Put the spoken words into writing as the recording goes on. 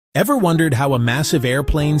Ever wondered how a massive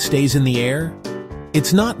airplane stays in the air?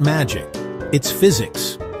 It's not magic, it's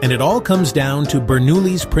physics, and it all comes down to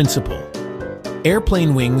Bernoulli's principle.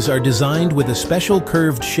 Airplane wings are designed with a special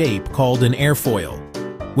curved shape called an airfoil.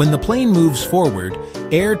 When the plane moves forward,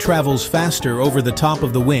 air travels faster over the top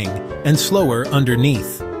of the wing and slower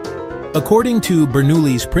underneath. According to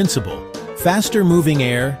Bernoulli's principle, faster moving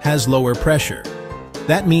air has lower pressure.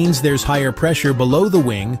 That means there's higher pressure below the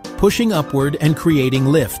wing, pushing upward and creating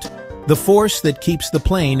lift, the force that keeps the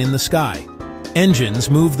plane in the sky. Engines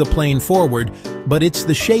move the plane forward, but it's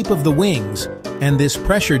the shape of the wings and this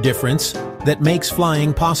pressure difference that makes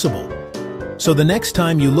flying possible. So the next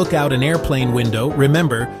time you look out an airplane window,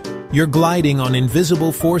 remember, you're gliding on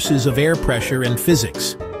invisible forces of air pressure and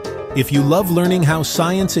physics. If you love learning how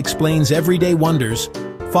science explains everyday wonders,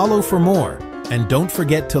 follow for more. And don't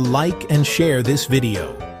forget to like and share this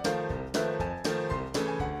video.